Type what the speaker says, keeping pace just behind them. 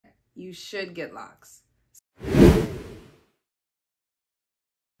you should get locks.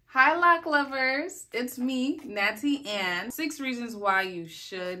 Hi lock lovers, it's me, Natty Ann. 6 reasons why you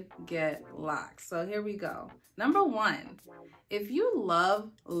should get locks. So here we go. Number 1, if you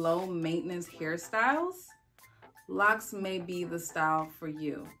love low maintenance hairstyles, locks may be the style for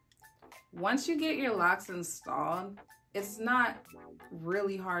you. Once you get your locks installed, it's not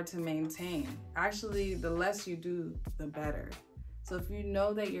really hard to maintain. Actually, the less you do, the better. So if you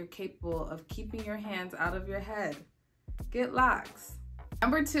know that you're capable of keeping your hands out of your head, get locks.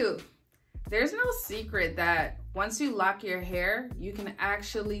 Number 2, there's no secret that once you lock your hair, you can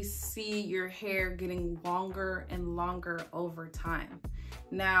actually see your hair getting longer and longer over time.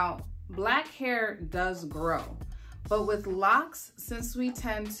 Now, black hair does grow, but with locks, since we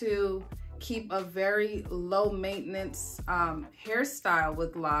tend to keep a very low maintenance hairstyle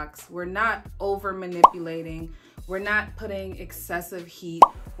with locks, we're not over manipulating, we're not putting excessive heat,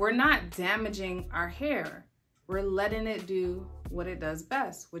 we're not damaging our hair. We're letting it do what it does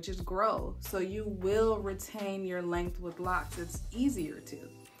best, which is grow. So you will retain your length with locks. It's easier to.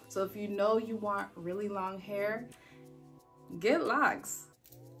 So if you know you want really long hair, get locks.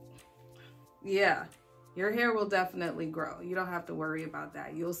 Yeah, your hair will definitely grow. You don't have to worry about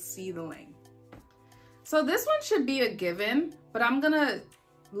that. You'll see the length. So this one should be a given, but I'm gonna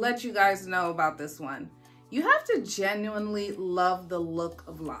let you guys know about this one. You have to genuinely love the look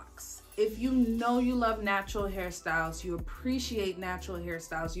of locks. If you know you love natural hairstyles, you appreciate natural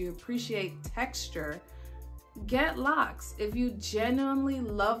hairstyles, you appreciate texture, get locks. If you genuinely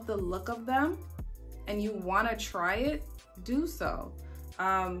love the look of them and you want to try it, do so.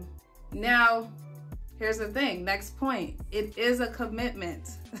 Now, here's the thing, next point. It is a commitment.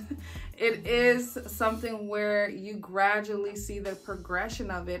 It is something where you gradually see the progression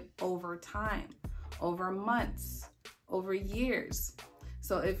of it over time, over months, over years.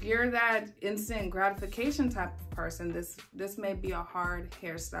 So if you're that instant gratification type of person, this may be a hard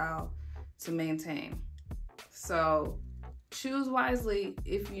hairstyle to maintain. So choose wisely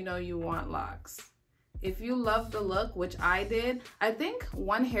if you know you want locks. If you love the look, which I did, I think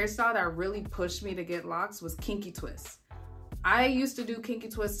one hairstyle that really pushed me to get locks was kinky twists. I used to do kinky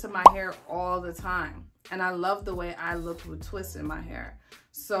twists to my hair all the time, and I loved the way I looked with twists in my hair.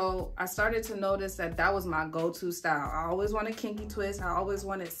 So I started to notice that that was my go-to style. I always wanted kinky twists. I always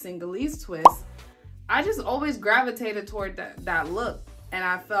wanted Singhalese twists. I just always gravitated toward that look, and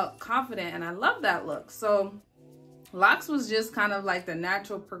I felt confident, and I loved that look. So locks was just kind of like the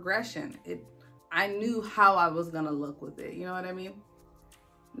natural progression. I knew how I was gonna look with it. You know what I mean?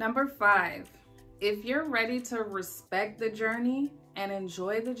 Number 5, if you're ready to respect the journey and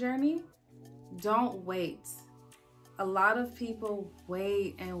enjoy the journey, don't wait. A lot of people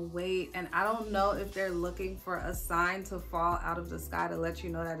wait and wait, and I don't know if they're looking for a sign to fall out of the sky to let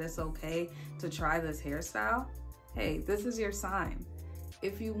you know that it's okay to try this hairstyle. Hey, this is your sign.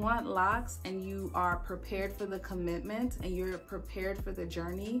 If you want locks and you are prepared for the commitment and you're prepared for the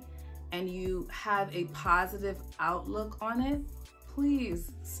journey and you have a positive outlook on it,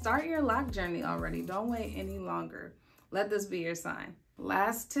 please start your lock journey already. Don't wait any longer. Let this be your sign.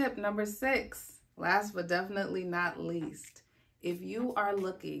 Last tip, number 6. Last but definitely not least, if you are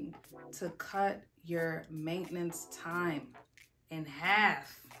looking to cut your maintenance time in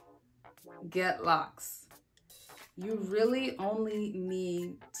half, get locks. You really only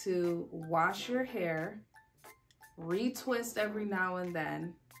need to wash your hair, retwist every now and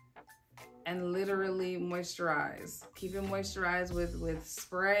then, and literally moisturize. Keep it moisturized with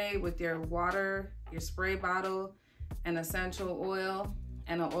spray, with your water, your spray bottle, and essential oil,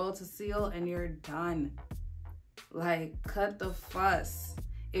 and an oil to seal, and you're done. Like, cut the fuss.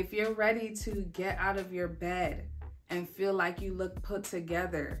 If you're ready to get out of your bed and feel like you look put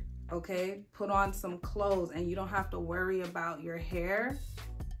together, okay? Put on some clothes and you don't have to worry about your hair.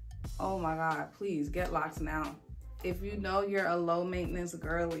 Oh my God, please get locks now. If you know you're a low maintenance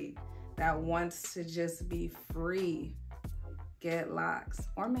girly that wants to just be free, get locks.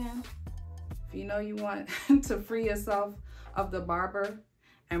 Or man, if you know you want to free yourself of the barber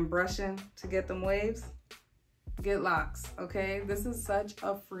and brushing to get them waves, get locks, okay? This is such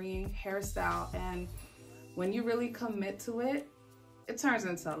a freeing hairstyle, and when you really commit to it, it turns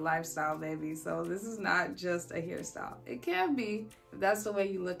into a lifestyle, baby. So this is not just a hairstyle. It can be, if that's the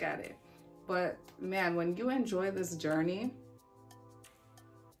way you look at it. But man, when you enjoy this journey,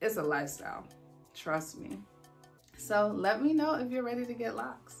 it's a lifestyle, trust me. So let me know if you're ready to get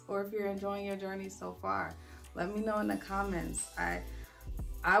locks or if you're enjoying your journey so far. Let me know in the comments.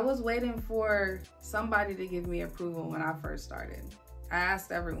 I was waiting for somebody to give me approval when I first started. I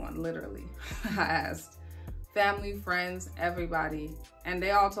asked everyone, literally. I asked family, friends, everybody. And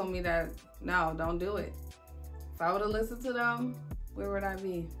they all told me that, no, don't do it. If I would have listened to them, where would I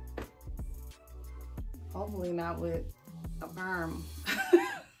be? Hopefully not with a perm.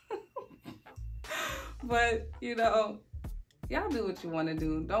 But, you know, y'all do what you want to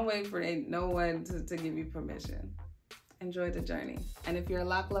do. Don't wait for no one to give you permission. Enjoy the journey. And if you're a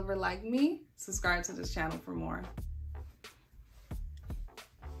lock lover like me, subscribe to this channel for more.